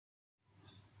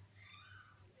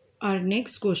Our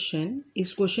next question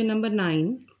is question number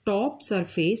 9. Top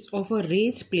surface of a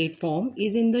raised platform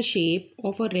is in the shape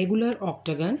of a regular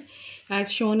octagon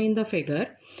as shown in the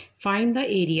figure. Find the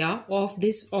area of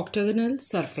this octagonal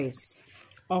surface.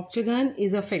 Octagon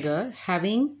is a figure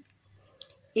having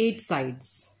 8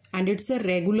 sides and it's a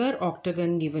regular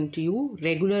octagon given to you.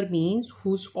 Regular means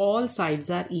whose all sides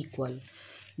are equal.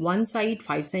 One side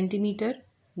 5 cm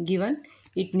given.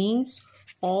 It means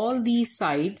all these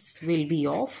sides will be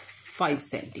of 5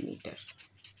 cm.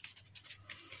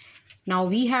 Now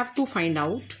we have to find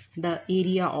out the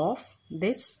area of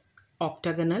this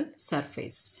octagonal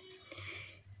surface.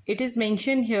 It is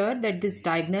mentioned here that this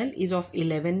diagonal is of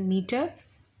 11 meter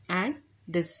and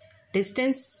this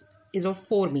distance is of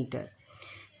 4 meter.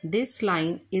 This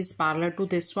line is parallel to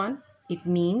this one. It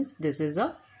means this is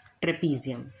a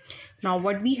trapezium. Now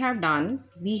what we have done,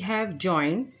 we have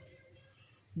joined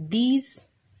these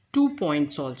 2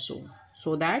 points also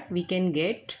so that we can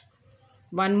get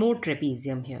one more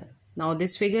trapezium here. Now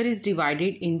this figure is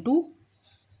divided into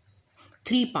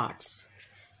 3 parts.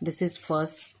 This is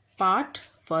first part,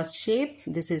 first shape,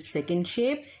 this is second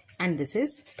shape, and this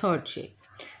is third shape.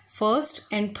 First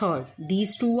and third,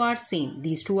 these two are same.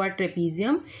 These two are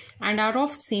trapezium and are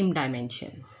of same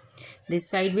dimension. This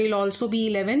side will also be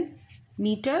 11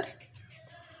 meter.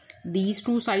 These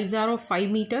two sides are of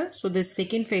 5 meter. So this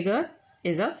second figure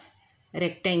is a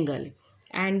rectangle.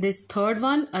 And this third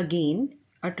one again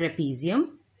a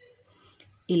trapezium,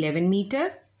 11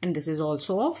 meter, and this is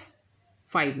also of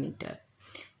 5 meter.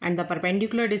 And the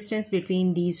perpendicular distance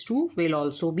between these two will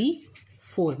also be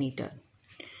 4 meter.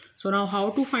 So now how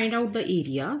to find out the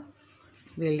area?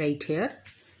 We'll write here.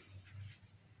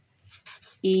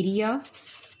 Area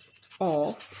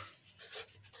of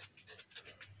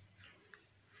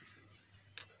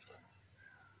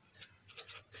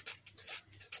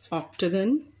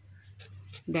octagon,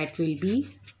 that will be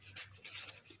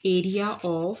area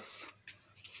of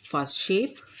first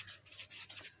shape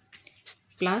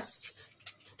plus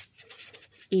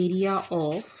area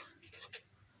of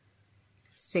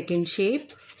second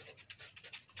shape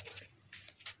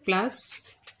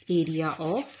plus area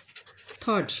of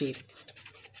third shape.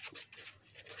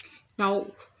 Now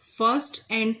first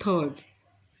and third,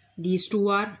 these two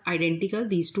are identical,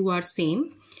 these two are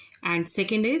same, and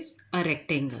second is a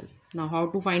rectangle. Now how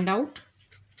to find out?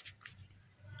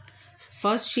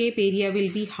 First shape area will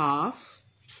be half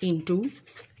into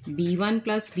B1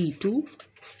 plus B2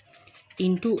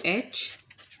 into H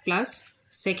plus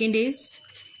second is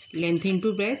length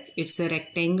into breadth, it's a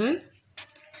rectangle,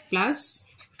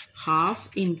 plus half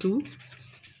into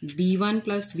B1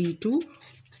 plus B2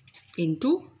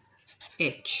 into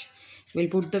H. We'll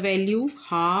put the value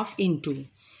half into,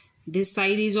 this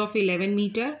side is of 11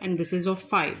 meter and this is of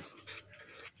 5.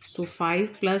 So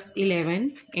 5 plus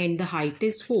 11 and the height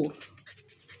is 4.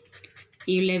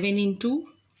 11 into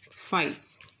 5.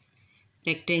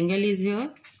 Rectangle is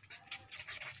here.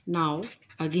 Now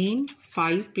again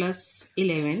 5 plus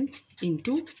 11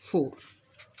 into 4.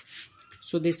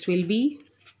 So this will be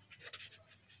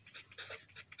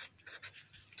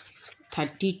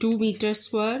 32 meters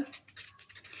square.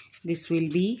 This will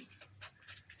be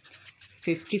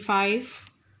 55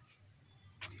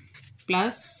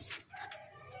 plus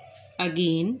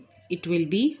again it will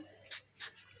be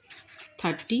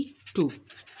 32.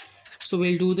 So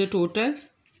we'll do the total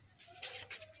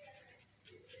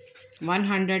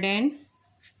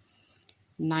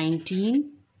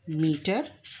 119 meter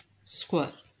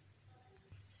square.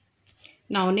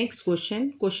 Now next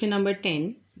question, question number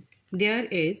 10. There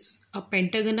is a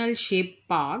pentagonal shaped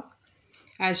park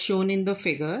as shown in the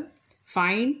figure.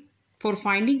 For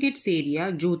finding its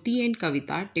area, Jyoti and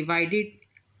Kavita divided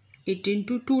it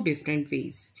into 2 different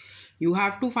ways. You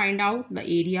have to find out the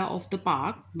area of the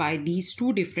park by these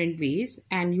 2 different ways,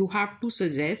 and you have to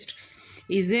suggest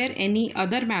is there any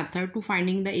other method to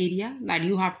finding the area that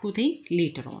you have to think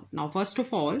later on. Now first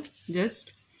of all,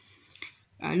 just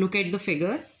look at the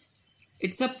figure.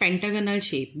 It's a pentagonal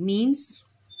shape, means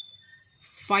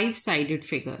 5-sided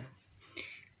figure.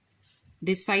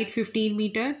 This side 15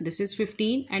 meter, this is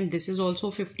 15 and this is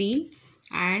also 15,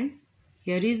 and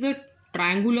here is a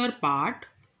triangular part.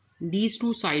 These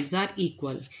 2 sides are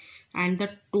equal and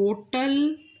the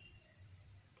total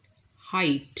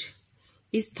height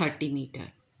is 30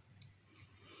 meter.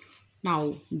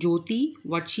 Now Jyoti,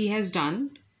 what she has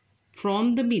done,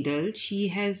 from the middle she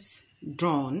has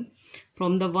drawn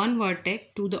from the one vertex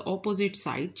to the opposite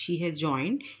side, she has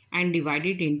joined and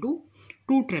divided into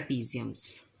 2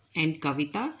 trapeziums. And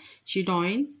Kavita, she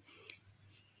joined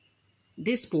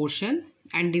this portion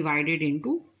and divided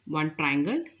into one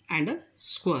triangle and a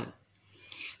square.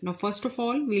 Now first of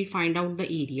all, we'll find out the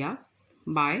area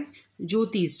by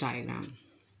Jyoti's diagram.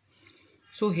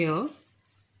 So here,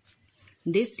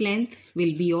 this length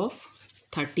will be of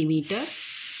 30 meter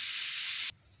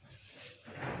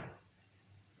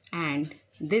and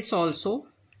this also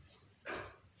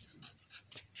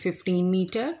 15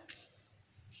 meter.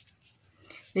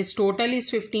 This total is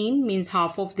 15, means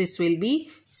half of this will be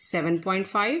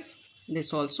 7.5.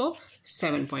 This also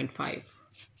 7.5.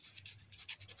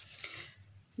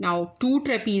 Now two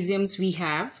trapeziums we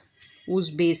have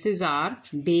whose bases are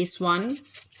base 1,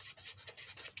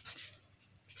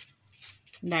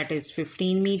 that is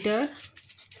 15 meter,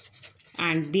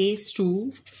 and base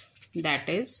 2, that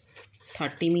is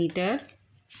 30 meter,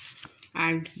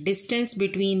 and distance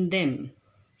between them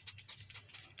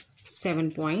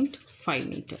 7.5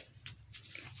 meter.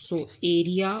 So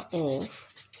area of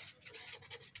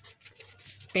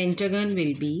pentagon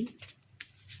will be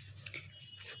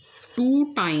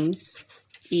 2 times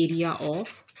area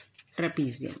of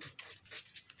trapezium,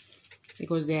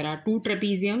 because there are 2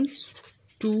 trapeziums.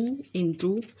 2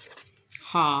 into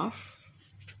half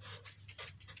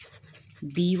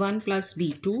B1 plus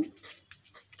B2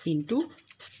 into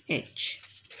H.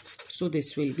 So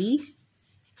this will be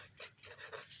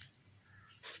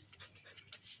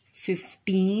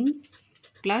 15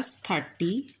 plus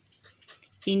 30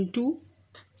 into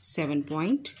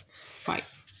 7.5,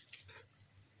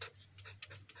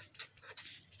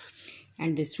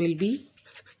 and this will be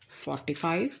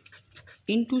 45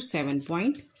 into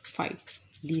 7.5.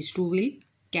 These two will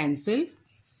cancel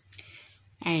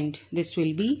and this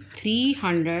will be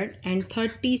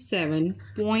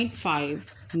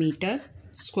 337.5 meter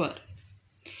square.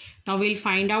 Now we'll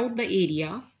find out the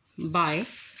area by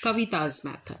Kavita's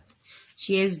method.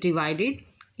 She has divided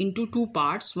into 2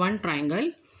 parts, one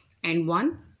triangle and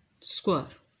one square.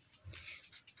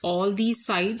 All these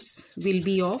sides will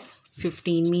be of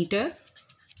 15 meter.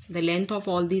 The length of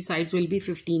all these sides will be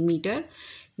 15 meter.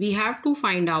 We have to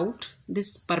find out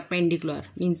this perpendicular,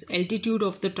 means altitude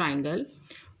of the triangle.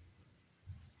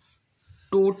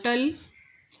 Total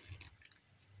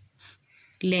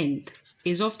length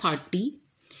is of 30.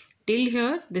 Till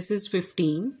here this is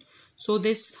 15. So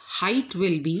this height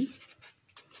will be,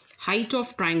 height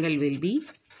of triangle will be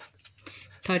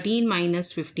 13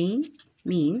 minus 15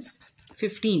 means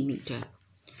 15 meter.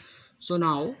 So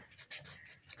now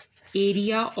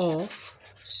area of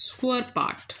square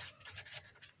part,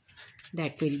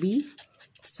 that will be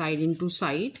side into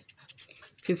side,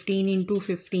 15 into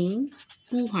 15,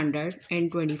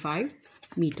 225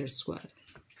 meter square.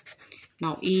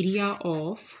 Now area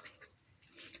of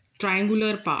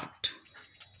triangular part,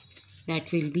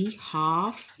 that will be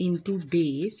half into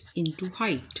base into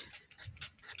height.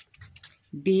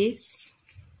 Base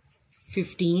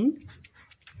 15,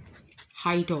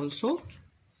 height also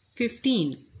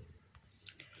 15.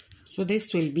 So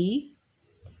this will be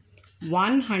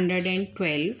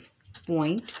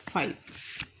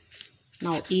 112.5.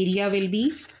 Now area will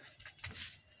be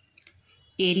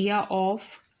area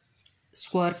of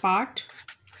square part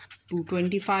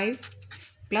 225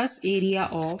 plus area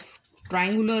of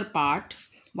triangular part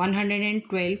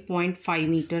 112.5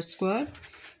 meter square,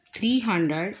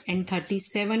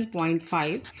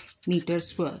 337.5 meter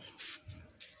square.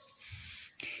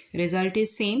 Result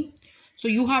is same. So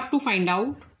you have to find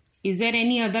out, is there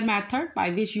any other method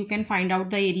by which you can find out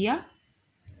the area?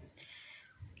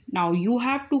 Now you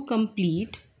have to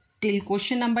complete till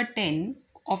question number 10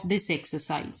 of this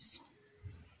exercise.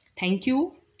 Thank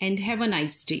you and have a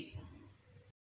nice day.